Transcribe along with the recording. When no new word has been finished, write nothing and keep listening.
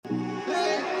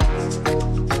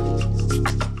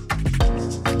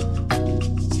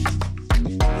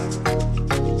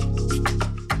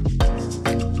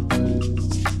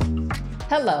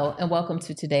Hello, and welcome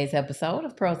to today's episode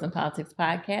of Pros and Politics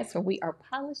Podcast, where we are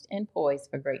polished and poised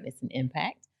for greatness and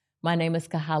impact. My name is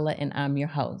Kahala, and I'm your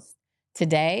host.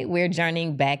 Today, we're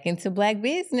journeying back into Black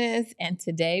business, and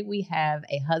today we have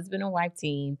a husband and wife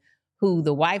team who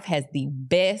the wife has the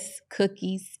best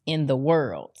cookies in the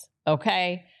world,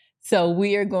 okay? So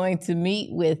we are going to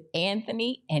meet with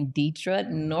Anthony and Deetra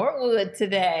Norwood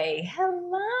today.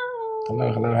 Hello.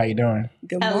 Hello. How you doing?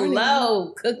 Good morning.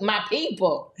 Hello, cook my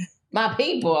people. My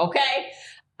people, okay?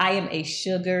 I am a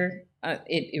sugar,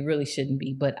 it really shouldn't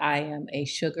be, but I am a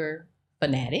sugar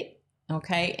fanatic,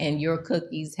 okay? And your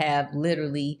cookies have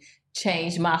literally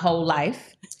changed my whole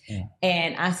life. Yeah.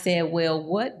 And I said, well,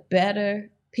 what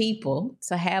better people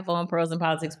to have on Pros and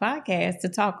Politics Podcast to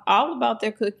talk all about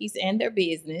their cookies and their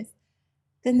business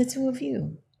than the two of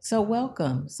you? So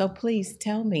welcome. So please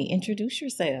tell me, introduce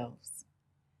yourselves.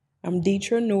 I'm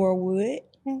Deetra Norwood.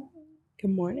 Good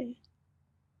morning.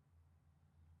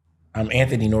 I'm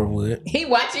Anthony Norwood. He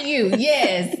watching you.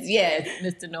 Yes, yes,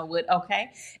 Mr. Norwood.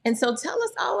 Okay. And so tell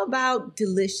us all about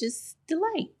Delicious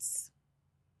Delights.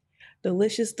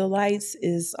 Delicious Delights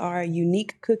is our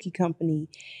unique cookie company,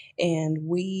 and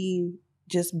we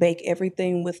just bake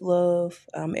everything with love.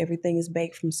 Everything is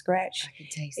baked from scratch. I can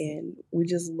taste it. And we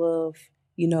just love,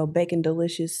 baking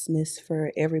deliciousness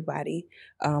for everybody.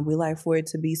 We like for it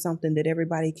to be something that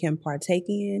everybody can partake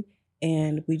in,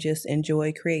 and we just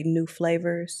enjoy creating new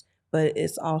flavors, but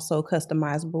it's also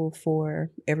customizable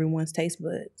for everyone's taste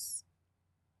buds.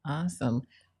 Awesome.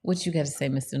 What you got to say,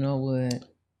 Mr. Norwood?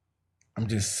 I'm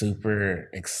just super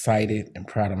excited and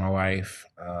proud of my wife.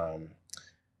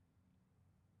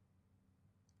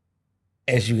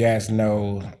 As you guys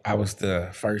know, I was the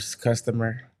first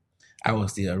customer. I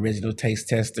was the original taste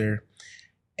tester.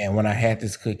 And when I had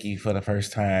this cookie for the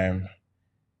first time,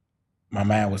 my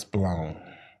mind was blown.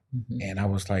 Mm-hmm. And I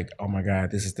was like, oh my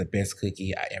God, this is the best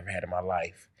cookie I ever had in my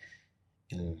life.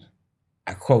 And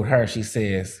I quote her, she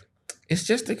says, it's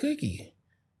just a cookie.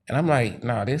 And I'm like,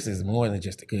 no, this is more than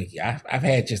just a cookie. I've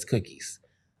had just cookies.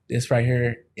 This right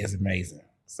here is amazing.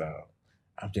 So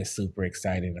I'm just super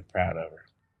excited and proud of her.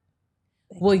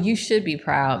 Well, you should be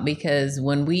proud because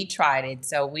when we tried it,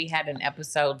 so we had an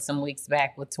episode some weeks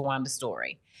back with Tawanda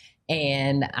Story.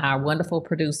 And our wonderful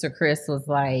producer, Chris, was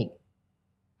like,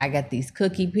 I got these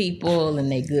cookie people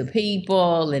and they good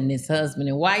people and this husband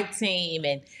and wife team.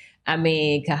 And I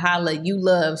mean, Kahala, you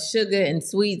love sugar and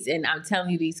sweets. And I'm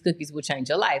telling you, these cookies will change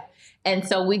your life. And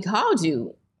so we called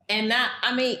you and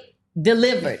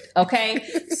delivered. Okay.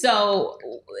 So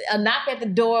a knock at the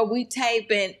door, we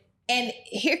taping, and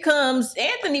here comes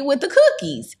Anthony with the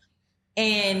cookies.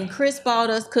 And Chris bought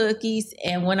us cookies.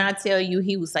 And when I tell you,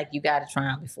 he was like, you got to try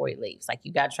them before he leaves. Like,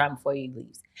 you got to try them before he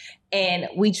leaves. And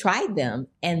we tried them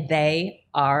and they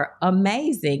are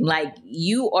amazing. Like,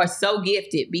 you are so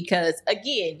gifted because,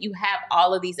 again, you have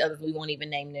all of these others. We won't even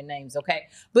name their names, okay?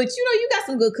 But, you got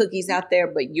some good cookies out there,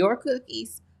 but your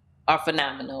cookies are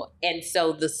phenomenal. And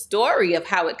so the story of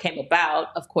how it came about,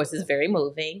 of course, is very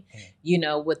moving,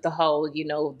 with the whole,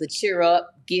 the cheer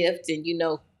up gift and,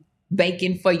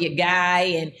 baking for your guy,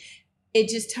 and it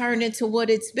just turned into what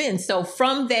it's been. So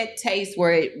from that taste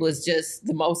where it was just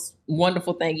the most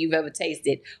wonderful thing you've ever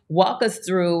tasted, walk us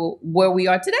through where we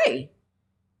are today.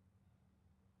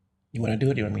 You want to do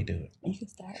it or you want me to do it? You can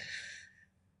start.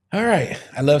 All right.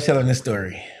 I love telling this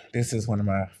story. This is one of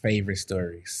my favorite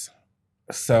stories.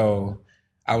 So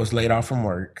I was laid off from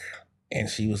work and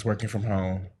she was working from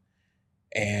home,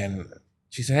 and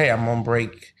she said, hey, I'm on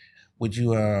break. Would you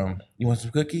want some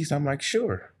cookies? I'm like,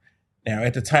 sure. Now,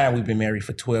 at the time, we've been married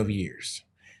for 12 years.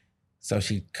 So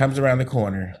she comes around the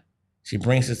corner. She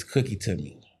brings this cookie to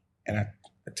me. And I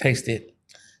taste it.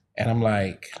 And I'm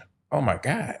like, oh, my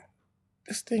God.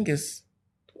 This thing is,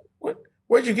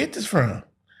 where'd you get this from?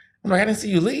 I'm like, I didn't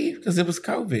see you leave because it was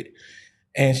COVID.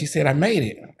 And she said, I made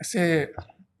it. I said,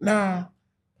 no,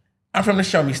 I'm from the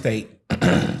Show Me State.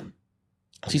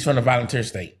 She's from the Volunteer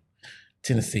State,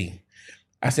 Tennessee.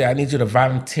 I said, I need you to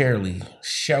voluntarily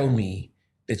show me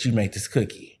that you made this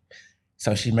cookie.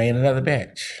 So she made another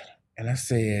batch. And I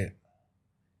said,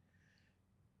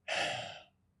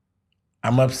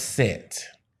 I'm upset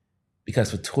because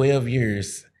for 12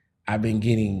 years, I've been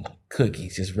getting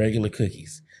cookies, just regular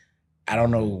cookies. I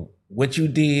don't know what you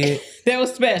did. That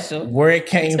was special. Where it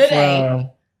came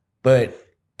from. But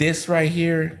this right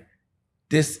here,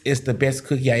 this is the best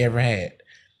cookie I ever had.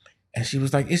 And she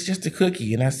was like, it's just a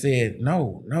cookie. And I said,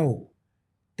 no,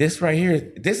 this right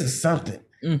here, this is something.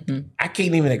 Mm-hmm. I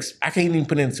can't even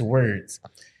put it into words.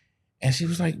 And she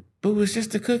was like, boo, it's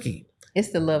just a cookie.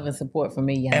 It's the love and support for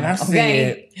me, y'all. And I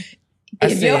said,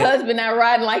 If your husband not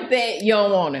riding like that, you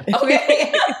don't want him.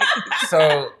 Okay.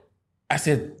 So I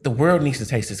said, the world needs to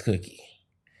taste this cookie.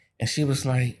 And she was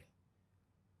like,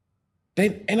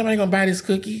 ain't nobody gonna buy this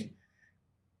cookie.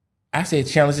 I said,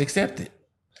 challenge accepted.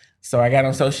 So I got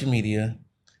on social media.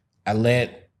 I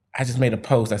just made a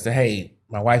post. I said, hey,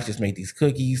 my wife just made these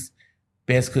cookies.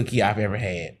 Best cookie I've ever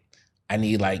had. I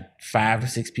need like 5 to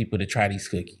 6 people to try these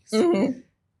cookies. Mm-hmm.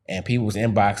 And people was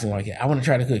inboxing like, I want to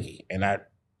try the cookie. And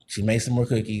she made some more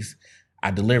cookies.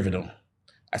 I delivered them.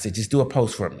 I said, just do a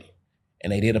post for me.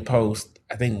 And they did a post.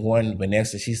 I think one,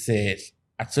 Vanessa, she said,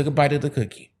 I took a bite of the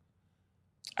cookie.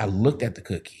 I looked at the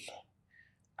cookie.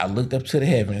 I looked up to the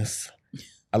heavens.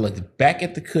 I looked back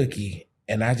at the cookie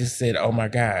and I just said, oh my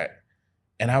God.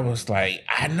 And I was like,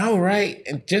 I know, right?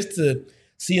 And just to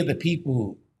see other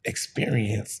people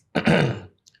experience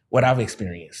what I've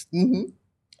experienced. Mm-hmm.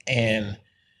 And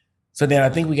so then I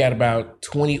think we got about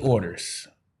 20 orders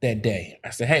that day. I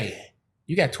said, hey,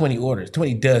 you got 20 orders,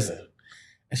 20 dozen.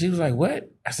 And she was like,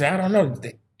 what? I said, I don't know.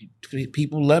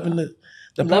 People loving the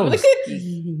post.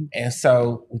 And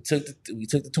so we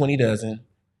took the 20 dozen.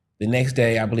 The next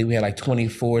day, I believe we had like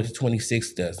 24 to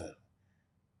 26 dozen.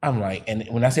 I'm like, and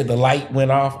when I said the light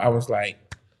went off, I was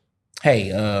like,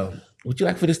 hey, would you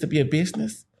like for this to be a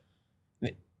business?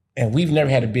 And we've never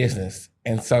had a business.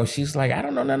 And so she's like, I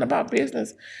don't know nothing about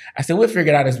business. I said, we'll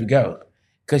figure it out as we go.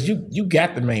 Because you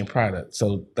got the main product.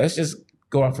 So let's just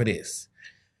go off of this.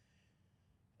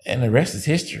 And the rest is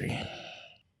history.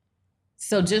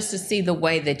 So just to see the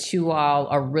way that you all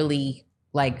are really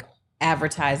like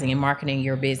advertising and marketing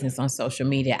your business on social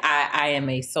media. I am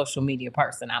a social media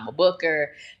person. I'm a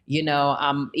booker,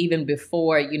 even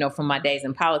before, from my days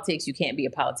in politics, you can't be a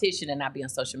politician and not be on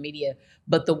social media.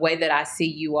 But the way that I see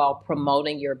you all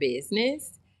promoting your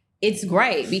business, it's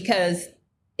great because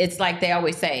it's like they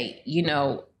always say,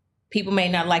 people may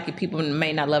not like it, people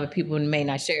may not love it, people may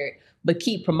not share it, but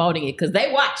keep promoting it because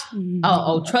they watch.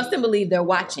 Mm-hmm. Trust and believe they're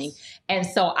watching. And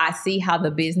so I see how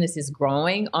the business is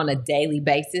growing on a daily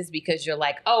basis because you're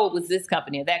like, oh, it was this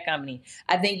company or that company.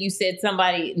 I think you said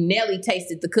Nelly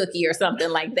tasted the cookie or something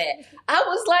like that. I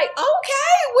was like,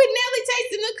 okay, with Nelly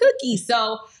tasting the cookie.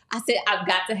 So I said, I've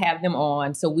got to have them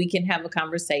on so we can have a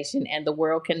conversation and the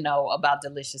world can know about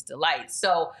Delicious Delights.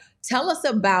 So tell us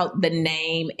about the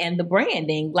name and the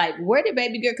branding. Like, where did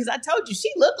Baby Girl, because I told you, she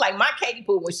looked like my Katie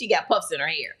Poo when she got puffs in her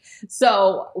hair.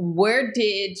 So where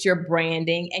did your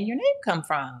branding and your name come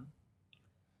from?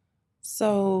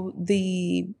 So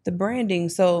the branding,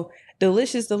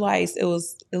 Delicious Delights, it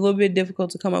was a little bit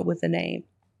difficult to come up with a name,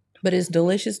 but it's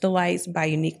Delicious Delights by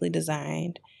Uniquely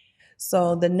Designed.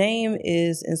 So the name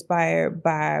is inspired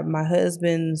by my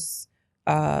husband's,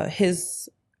 his,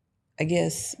 I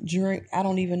guess, drink. I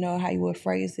don't even know how you would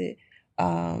phrase it.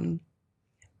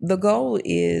 The goal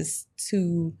is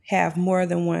to have more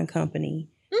than one company.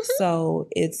 Mm-hmm. So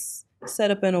it's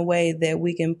set up in a way that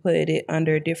we can put it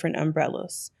under different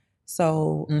umbrellas.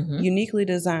 So Uniquely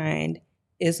Designed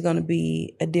is going to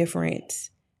be a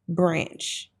different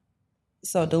branch.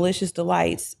 So Delicious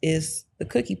Delights is the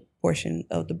cookie portion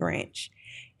of the branch.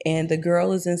 And the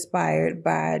girl is inspired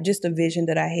by just a vision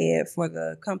that I had for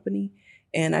the company.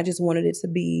 And I just wanted it to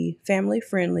be family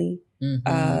friendly. Mm-hmm.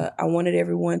 I wanted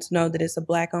everyone to know that it's a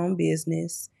Black-owned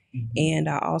business. Mm-hmm. And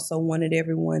I also wanted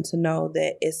everyone to know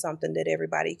that it's something that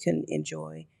everybody can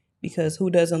enjoy because who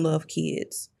doesn't love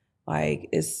kids? Like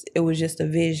it was just a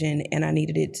vision and I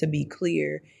needed it to be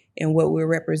clear in what we're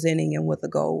representing and what the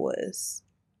goal was.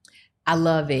 I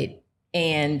love it.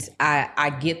 And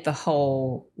I get the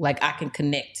whole, like I can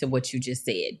connect to what you just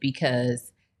said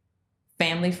because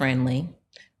family friendly,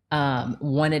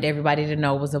 wanted everybody to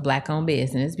know it was a Black-owned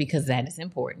business because that is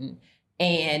important.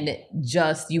 And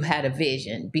just you had a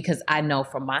vision because I know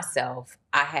for myself,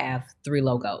 I have 3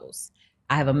 logos.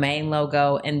 I have a main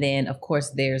logo. And then of course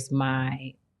there's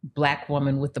my Black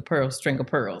woman with the string of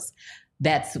pearls.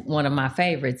 That's one of my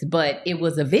favorites, but it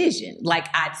was a vision. Like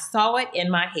I saw it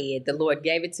in my head. The Lord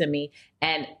gave it to me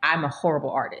and I'm a horrible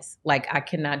artist. Like I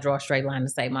cannot draw a straight line to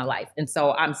save my life. And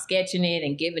so I'm sketching it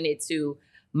and giving it to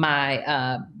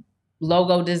my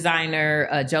logo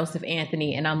designer, Joseph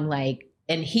Anthony. And I'm like,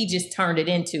 and he just turned it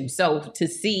into. So to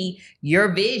see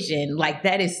your vision, like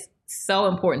that is so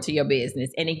important to your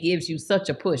business. And it gives you such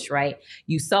a push, right?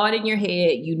 You saw it in your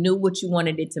head. You knew what you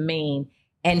wanted it to mean.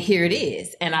 And here it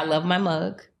is. And I love my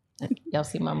mug. Y'all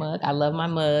see my mug? I love my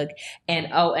mug. And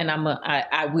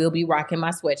I will be rocking my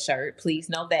sweatshirt. Please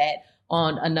know that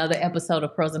on another episode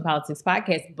of Pros and Politics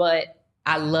Podcast. But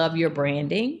I love your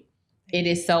branding. It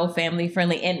is so family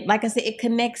friendly. And like I said, it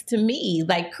connects to me.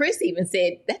 Like Chris even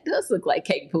said, that does look like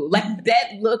cake poo. Like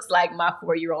that looks like my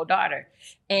 4-year-old daughter.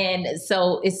 And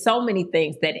so it's so many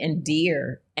things that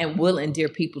endear and will endear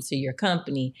people to your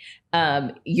company.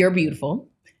 You're beautiful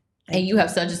and you have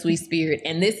such a sweet spirit.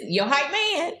 And this, your hype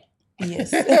man.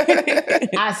 Yes.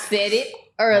 I said it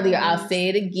earlier. I'll say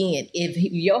it again. If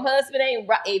your husband ain't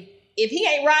if he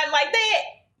ain't riding like that,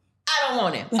 I don't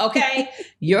want him. Okay.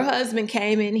 Your husband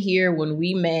came in here when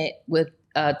we met with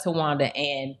Tawanda,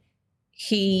 and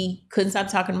he couldn't stop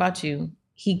talking about you.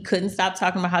 He couldn't stop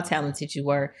talking about how talented you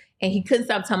were, and he couldn't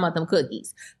stop talking about them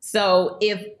cookies. So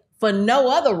if for no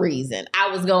other reason, I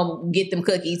was going to get them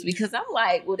cookies, because I'm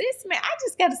like, well, this man, I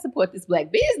just got to support this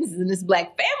Black business and this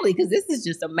Black family, because this is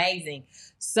just amazing.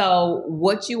 So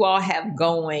what you all have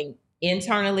going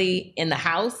internally in the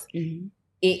house, Mm-hmm.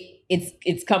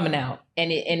 it's coming out,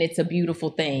 and it's a beautiful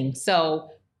thing.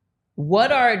 So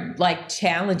what are like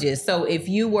challenges? So if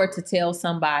you were to tell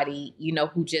somebody, you know,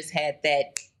 who just had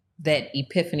that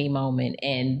epiphany moment,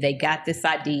 and they got this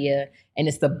idea, and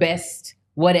it's the best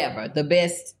whatever, the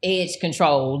best edge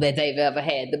control that they've ever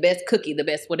had, the best cookie, the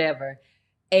best whatever.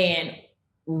 And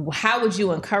how would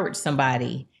you encourage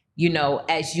somebody, you know,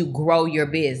 as you grow your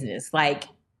business? Like,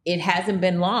 it hasn't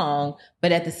been long,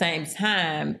 but at the same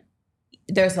time,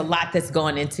 there's a lot that's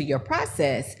going into your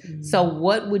process. Mm-hmm. So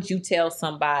what would you tell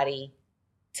somebody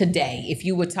today if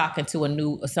you were talking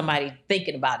to somebody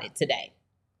thinking about it today?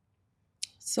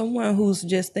 Someone who's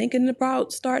just thinking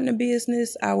about starting a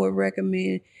business, I would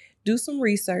recommend do some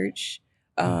research,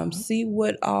 see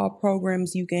what all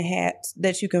programs you can have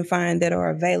that you can find that are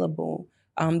available.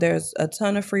 There's a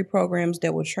ton of free programs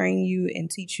that will train you and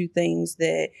teach you things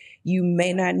that you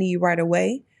may not need right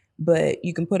away, but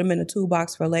you can put them in a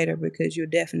toolbox for later, because you'll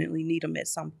definitely need them at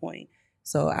some point.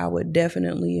 So I would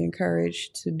definitely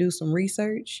encourage to do some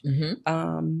research.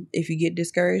 Mm-hmm. If you get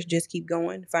discouraged, just keep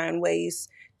going. Find ways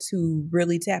to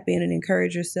really tap in and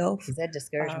encourage yourself. Because that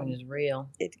discouragement is real.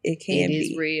 It can be.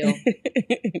 It is real.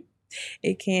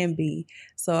 It can be.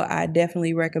 So I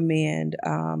definitely recommend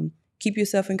keep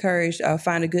yourself encouraged.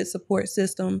 Find a good support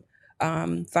system.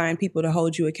 Find people to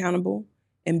hold you accountable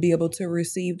and be able to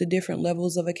receive the different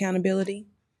levels of accountability.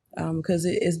 Because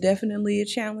it is definitely a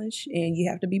challenge, and you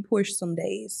have to be pushed some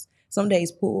days. Some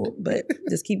days pulled, but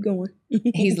just keep going.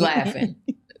 He's laughing.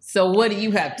 So what do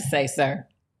you have to say, sir?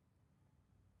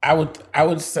 I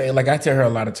would say, like I tell her a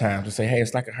lot of times, to say, hey,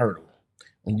 it's like a hurdle.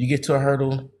 When you get to a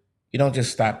hurdle, you don't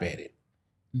just stop at it.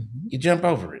 Mm-hmm. You jump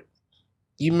over it.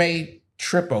 You may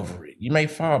trip over it. You may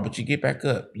fall, but you get back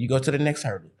up. You go to the next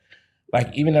hurdle.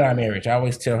 Like, even in our marriage, I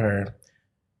always tell her,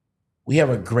 we have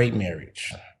a great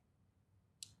marriage.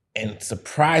 And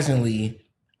surprisingly,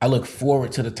 I look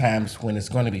forward to the times when it's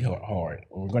going to be hard,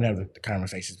 or we're going to have the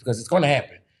conversations, because it's going to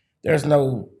happen. There's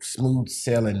no smooth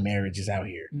sailing marriages out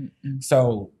here. Mm-mm.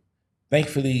 So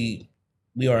thankfully,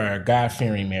 we are a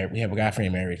God-fearing marriage. We have a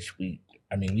God-fearing marriage. We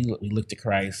look to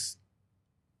Christ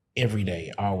every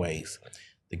day, always.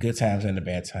 The good times and the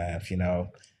bad times, you know.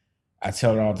 I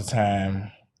tell her all the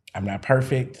time, I'm not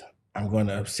perfect. I'm going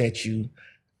to upset you.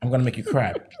 I'm going to make you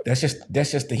cry. That's just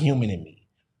the human in me.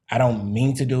 I don't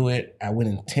mean to do it. I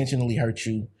wouldn't intentionally hurt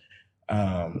you.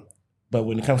 But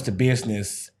when it comes to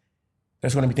business,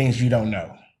 there's going to be things you don't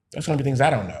know. There's going to be things I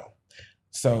don't know.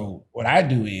 So what I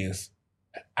do is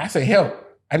I say, help.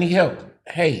 I need help.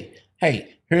 Hey,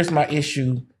 here's my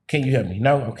issue. Can you help me?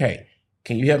 No? Okay.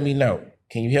 Can you help me? No.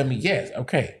 Can you help me? Yes.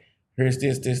 Okay. Here's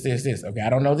this. Okay, I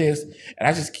don't know this. And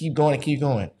I just keep going and keep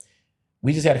going.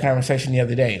 We just had a conversation the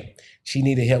other day. She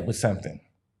needed help with something.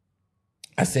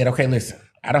 I said, okay, listen,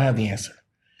 I don't have the answer,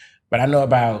 but I know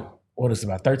about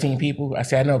 13 people. I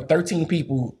said, I know 13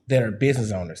 people that are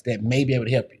business owners that may be able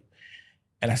to help you.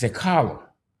 And I said, call them.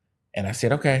 And I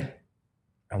said, okay,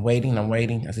 I'm waiting.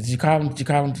 I said, did you call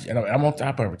them? And I'm on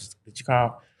top of it. Did you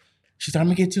call? She said, I'm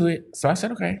gonna get to it. So I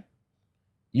said, okay,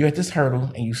 you're at this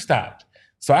hurdle and you stopped.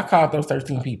 So I called those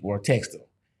 13 people or text them.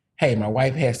 Hey, my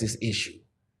wife has this issue.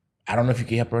 I don't know if you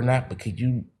can help her or not, but could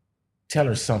you tell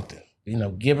her something? You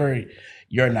know, give her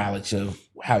your knowledge of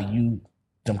how you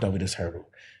jumped over this hurdle.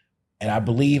 And I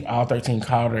believe all 13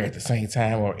 called her at the same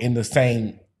time or in the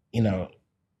same,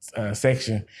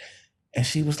 section. And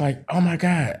she was like, oh my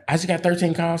God, I just got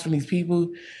 13 calls from these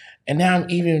people. And now I'm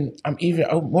even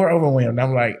more overwhelmed.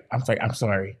 I'm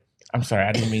sorry.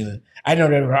 I didn't mean to. I know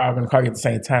they were all going to call you at the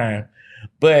same time.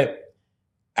 But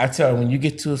I tell her, when you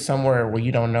get to somewhere where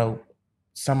you don't know,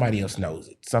 somebody else knows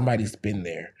it. Somebody's been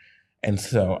there. And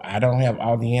so I don't have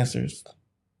all the answers.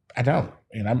 I don't.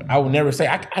 And I would never say,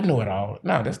 I know it all.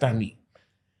 No, that's not me.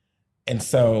 And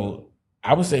so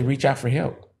I would say, reach out for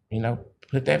help.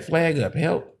 put that flag up.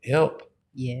 Help.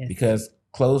 Yes. Because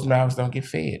closed mouths don't get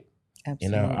fed. Absolutely.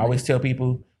 You know, I always tell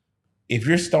people, if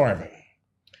you're starving,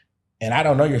 and I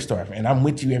don't know you're starving, and I'm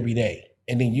with you every day,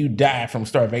 and then you die from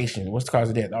starvation, what's the cause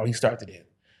of death? Oh, he starved to death.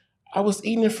 I was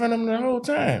eating in front of him the whole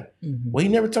time. Mm-hmm. Well, he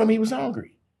never told me he was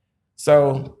hungry.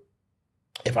 So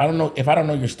if I don't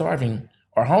know you're starving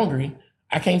or hungry,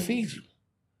 I can't feed you.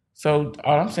 So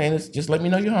all I'm saying is just let me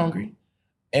know you're hungry,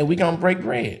 and we're gonna break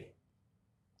bread.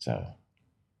 So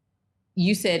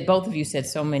both of you said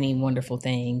so many wonderful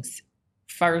things.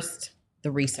 First,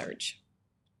 the research.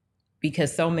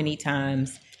 Because so many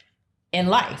times in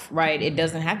life, right, it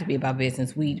doesn't have to be about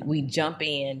business. We jump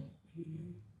in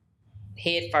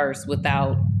head first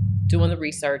without doing the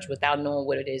research, without knowing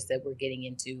what it is that we're getting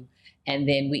into. And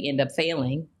then we end up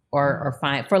failing or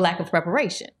find for lack of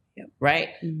preparation. Yep. Right?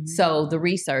 Mhm. So the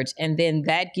research, and then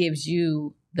that gives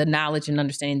you the knowledge and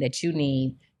understanding that you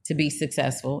need to be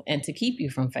successful and to keep you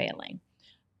from failing.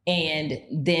 And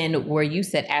then where you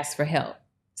said ask for help.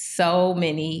 So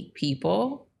many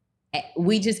people,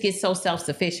 we just get so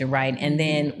self-sufficient, right? And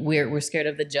then we're scared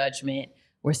of the judgment.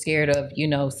 We're scared of,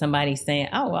 somebody saying,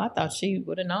 oh, I thought she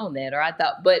would have known that. Or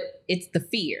but it's the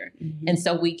fear. Mhm. And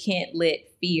so we can't let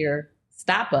fear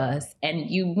stop us. And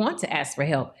you want to ask for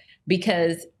help,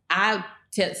 because I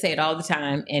say it all the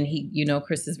time. And he,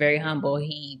 Chris is very humble.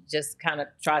 He just kind of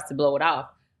tries to blow it off.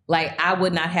 Like, I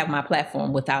would not have my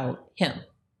platform without him.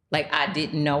 Like, I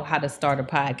didn't know how to start a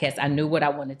podcast. I knew what I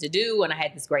wanted to do, and I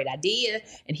had this great idea,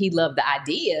 and he loved the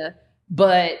idea.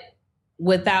 But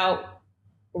without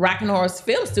Rockin' Horse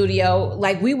Film Studio,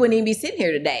 like, we wouldn't even be sitting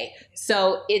here today.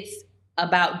 So it's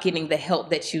about getting the help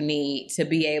that you need to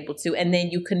be able to, and then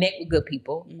you connect with good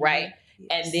people, right? Yes.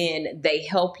 And then they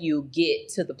help you get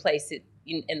to the places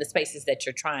in the spaces that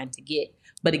you're trying to get.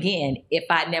 But again, if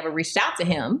I never reached out to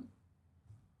him,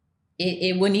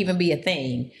 it wouldn't even be a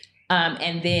thing.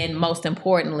 And then most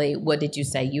importantly, what did you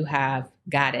say? You have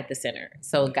God at the center.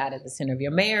 So God at the center of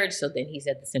your marriage. So then he's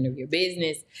at the center of your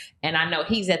business. And I know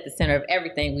he's at the center of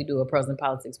everything we do at Pros and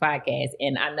Politics Podcast.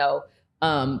 And I know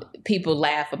people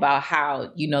laugh about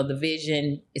how, the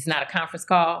vision is not a conference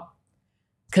call.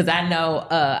 Because I know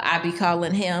I be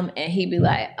calling him and he'd be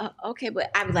like, oh, okay, but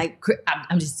I'd be like,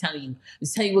 I'm just telling you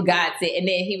what God said. And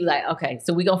then he'd be like, okay,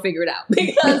 so we're going to figure it out.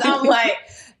 Because I'm like,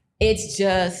 it's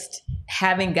just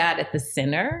having God at the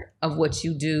center of what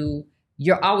you do.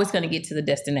 You're always going to get to the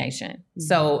destination. Mm-hmm.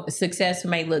 So success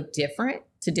may look different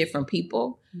to different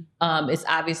people. It's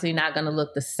obviously not going to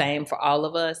look the same for all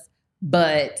of us,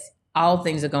 but all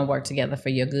things are going to work together for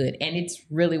your good. And it's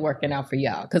really working out for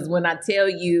y'all. Because when I tell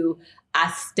you,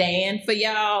 I stand for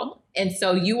y'all. And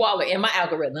so you all are in my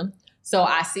algorithm. So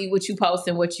I see what you post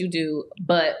and what you do.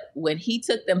 But when he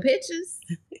took them pictures,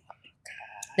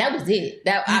 that was it.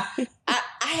 That I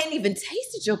hadn't even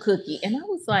tasted your cookie. And I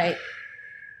was like,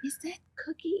 is that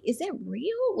cookie? Is that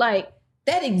real? Like,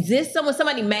 that exists?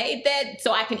 Somebody made that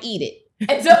so I can eat it.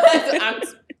 And so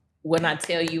when I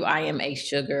tell you I am a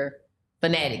sugar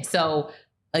fanatic. So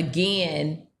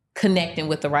again, connecting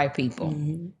with the right people.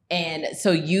 Mm-hmm. And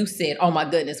so you said, oh my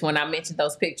goodness, when I mentioned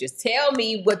those pictures, tell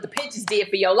me what the pictures did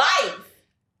for your life.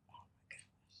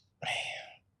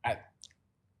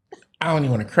 I don't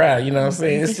even want to cry, you know what I'm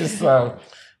saying? It's just they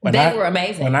were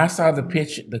amazing. When I saw the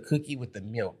picture, the cookie with the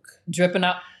milk dripping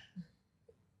up,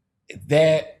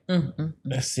 that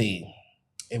let's see,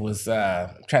 it was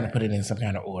I'm trying to put it in some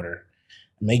kind of order.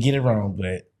 I may get it wrong,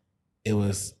 but it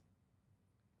was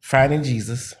finding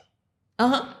Jesus,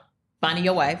 finding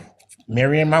your wife,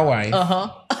 marrying my wife,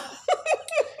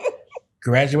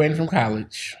 graduating from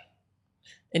college,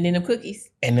 and then them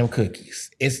cookies.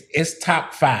 It's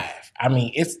top 5. I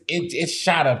mean, it's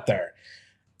shot up there.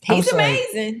 He's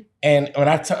amazing. Like, and when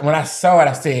I saw it,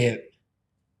 I said,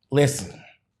 "Listen,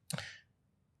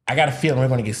 I got a feeling we're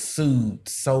going to get sued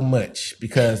so much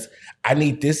because I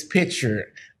need this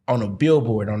picture on a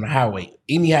billboard on the highway,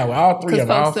 any highway, all 3 of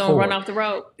them, all 4. Folks don't run off the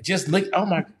road. Just look, oh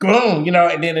my, boom,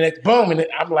 and then the next boom, and then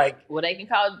I'm like, well, they can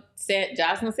call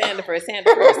Jocelyn Sandiford,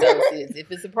 Associates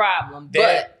if it's a problem,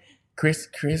 but Chris."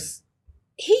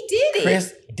 He did it.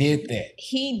 Chris did that.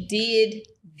 He did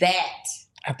that.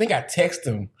 I think I texted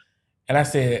him and I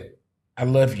said, I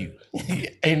love you.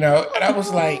 And I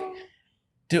was like,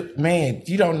 dude, man,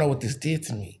 you don't know what this did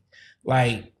to me.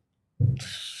 Like,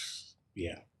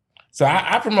 yeah. So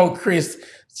I promote Chris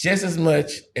just as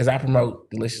much as I promote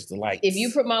Delicious Delights. If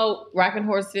you promote Rockin'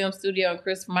 Horse Film Studio and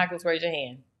Christopher Michaels, raise your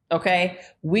hand. Okay?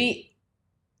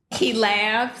 He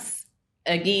laughs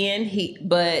again,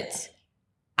 but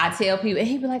I tell people, and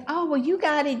he'd be like, oh, well, you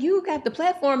got it. You got the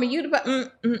platform and you,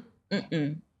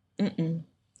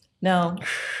 no.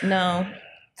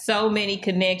 so many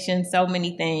connections, so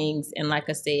many things. And like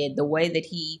I said, the way that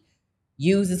he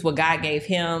uses what God gave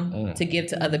him to give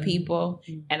to other people.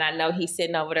 And I know he's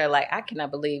sitting over there like, I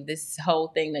cannot believe this whole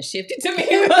thing that shifted to me.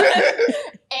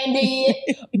 And then,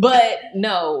 but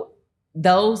no,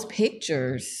 those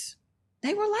pictures,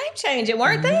 they were life-changing,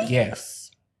 weren't they?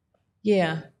 Yes.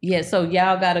 Yeah. So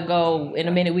y'all got to go, in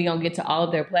a minute, we're going to get to all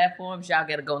of their platforms. Y'all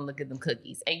got to go and look at them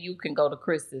cookies. And you can go to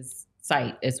Chris's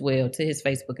site as well, to his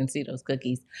Facebook, and see those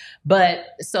cookies. But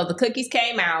so the cookies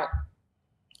came out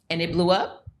and it blew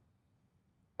up,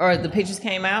 or the pictures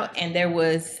came out and there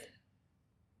was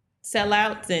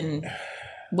sellouts and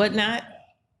whatnot.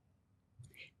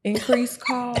 Increased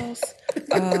calls,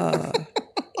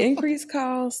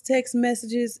 text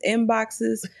messages,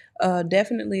 inboxes,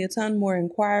 definitely a ton more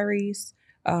inquiries.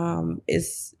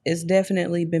 It's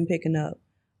definitely been picking up.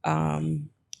 And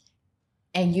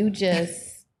you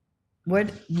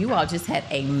all just had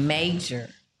a major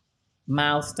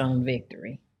milestone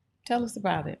victory. Tell us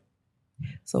about it.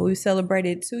 So we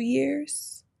celebrated 2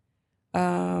 years.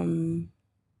 2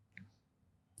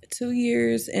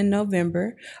 years in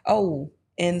November. Oh,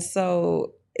 and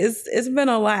so it's been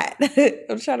a lot.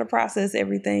 I'm trying to process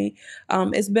everything.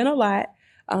 It's been a lot.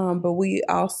 But we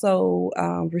also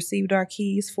received our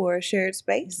keys for a shared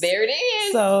space. There it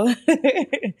is. So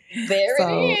it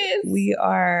is. We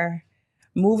are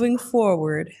moving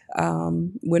forward.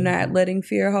 We're not letting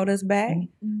fear hold us back.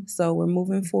 So we're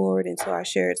moving forward into our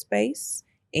shared space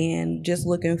and just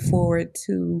looking forward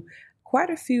to quite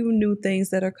a few new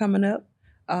things that are coming up.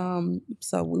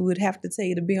 So we would have to tell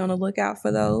you to be on the lookout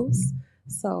for those.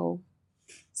 So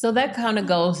that kind of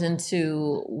goes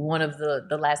into one of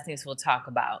the last things we'll talk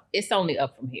about. It's only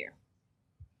up from here.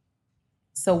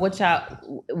 So what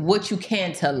you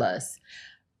can tell us,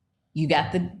 you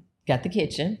got the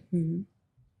kitchen. Mm-hmm.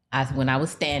 When I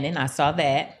was standing, I saw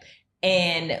that.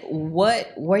 And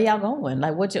where y'all going?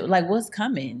 Like what's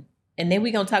coming? And then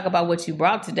we're gonna talk about what you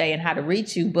brought today and how to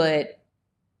reach you, but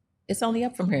it's only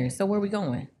up from here. So where are we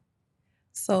going?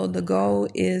 So the goal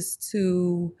is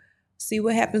to see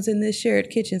what happens in this shared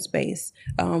kitchen space.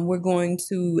 We're going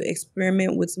to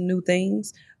experiment with some new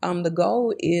things. The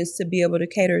goal is to be able to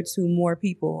cater to more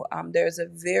people. There's a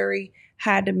very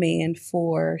high demand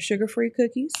for sugar-free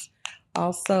cookies.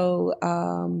 Also,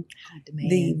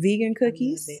 the vegan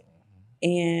cookies.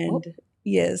 And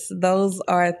yes, those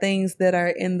are things that are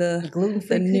in the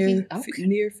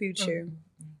near future.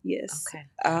 Yes. Okay.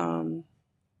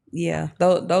 Yeah,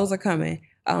 those are coming.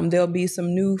 There'll be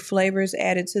some new flavors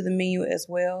added to the menu as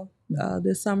well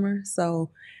this summer.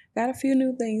 So got a few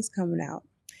new things coming out.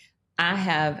 I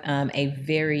have a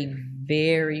very,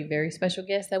 very, very special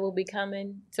guest that will be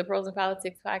coming to Pros and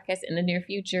Politics podcast in the near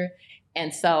future.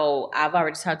 And so I've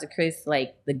already talked to Chris,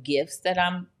 like the gifts that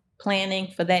I'm planning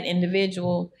for that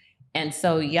individual. And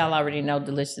so y'all already know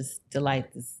Delicious Delight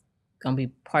is going to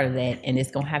be part of that. And it's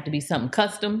going to have to be something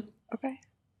custom. Okay.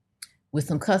 With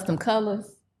some custom colors.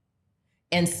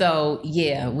 And so,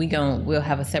 yeah, we'll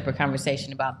have a separate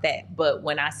conversation about that. But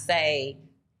when I say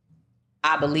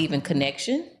I believe in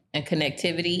connection and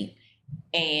connectivity,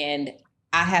 and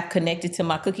I have connected to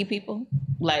my cookie people,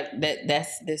 like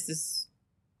this is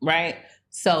right.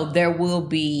 So there will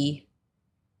be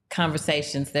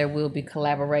conversations, there will be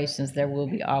collaborations, there will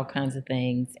be all kinds of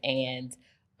things, and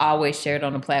always shared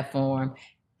on the platform.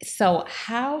 So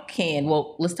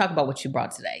let's talk about what you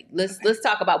brought today. Let's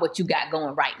talk about what you got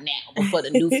going right now before the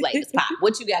new flavors pop.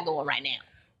 What you got going right now?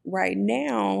 Right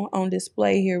now on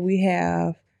display here, we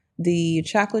have the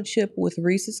chocolate chip with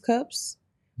Reese's Cups.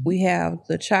 We have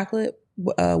the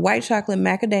white chocolate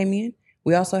macadamia.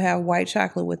 We also have white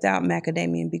chocolate without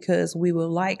macadamia because we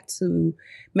would like to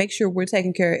make sure we're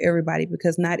taking care of everybody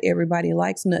because not everybody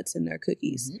likes nuts in their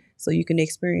cookies. Mm-hmm. So you can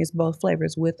experience both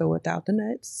flavors with or without the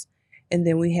nuts. And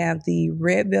then we have the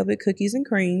red velvet cookies and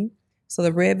cream. So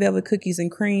the red velvet cookies and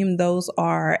cream, those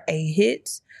are a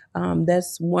hit.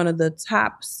 That's one of the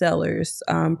top sellers.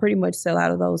 Pretty much sell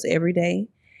out of those every day.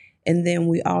 And then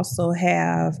we also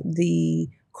have the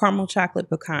caramel chocolate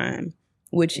pecan,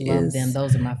 which Love them.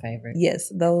 Those are my favorite.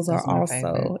 Yes, those are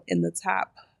also in the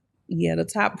top. Yeah, the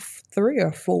top 3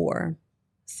 or 4.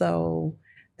 So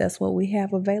that's what we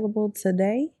have available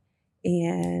today.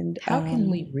 And how can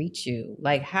we reach you?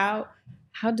 Like how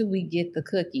do we get the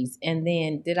cookies? And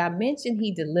then did I mention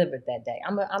he delivered that day?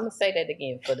 I'm gonna say that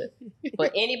again for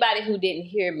anybody who didn't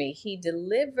hear me. He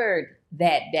delivered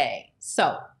that day.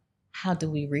 So how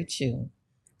do we reach you?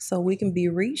 So we can be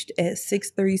reached at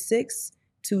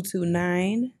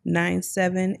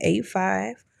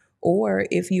 636-229-9785. Or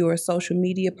if you're a social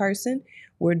media person,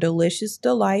 we're Delicious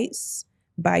Delights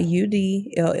by UD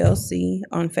LLC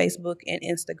on Facebook and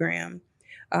Instagram.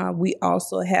 We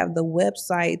also have the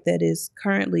website that is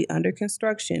currently under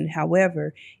construction.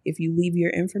 However, if you leave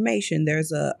your information,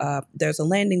 there's a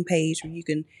landing page where you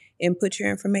can input your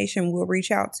information. We'll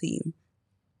reach out to you.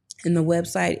 And the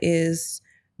website is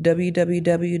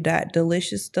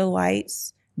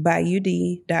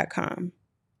www.deliciousdelightsbyud.com.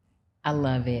 I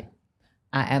love it.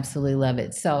 I absolutely love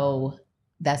it. So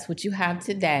that's what you have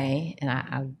today.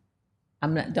 And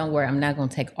I'm not, don't worry, I'm not going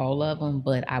to take all of them,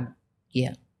 but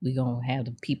we're going to have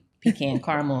the pecan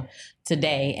caramel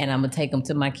today, and I'm going to take them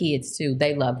to my kids too.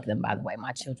 They loved them, by the way.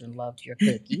 My children loved your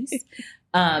cookies.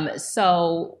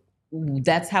 So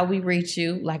that's how we reach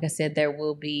you. Like I said, there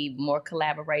will be more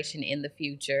collaboration in the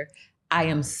future. I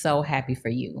am so happy for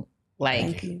you. Like,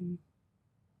 Thank you.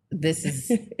 This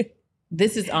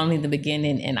is only the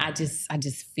beginning, and I just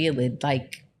feel it.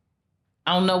 Like,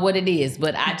 I don't know what it is,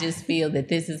 but I just feel that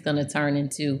this is going to turn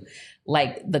into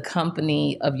like the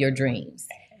company of your dreams.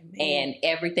 And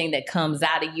everything that comes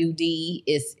out of UD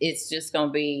it's just going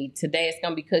to be, today it's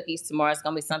going to be cookies, tomorrow it's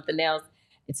going to be something else.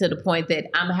 And to the point that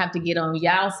I'm going to have to get on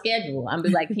y'all's schedule. I'm be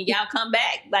like, can y'all come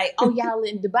back? Like, oh, y'all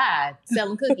in Dubai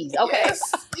selling cookies. Okay. Yes.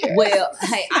 Well,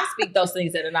 hey, I speak those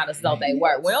things that are not as though they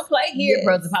were. We don't play here at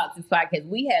Bros of Politics Podcast.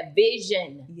 We have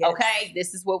vision. Yes. Okay.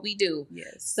 This is what we do.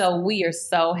 Yes. So we are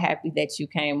so happy that you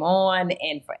came on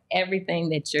and for everything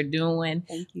that you're doing.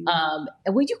 Thank you. And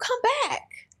will you come back?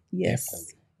 Yes.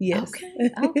 Definitely. Yes.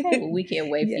 Okay. Well, we can't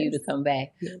wait for you to come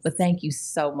back. Yes. But thank you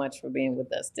so much for being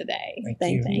with us today.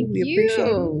 Thank you. Thank We you appreciate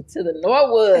it. to the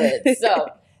Norwood. So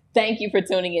thank you for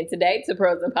tuning in today to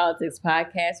Pros in Politics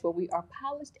Podcast, where we are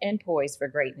polished and poised for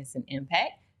greatness and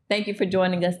impact. Thank you for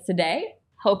joining us today.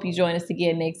 Hope you join us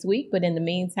again next week. But in the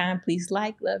meantime, please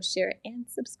like, love, share, and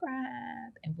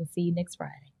subscribe. And we'll see you next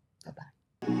Friday. Bye-bye.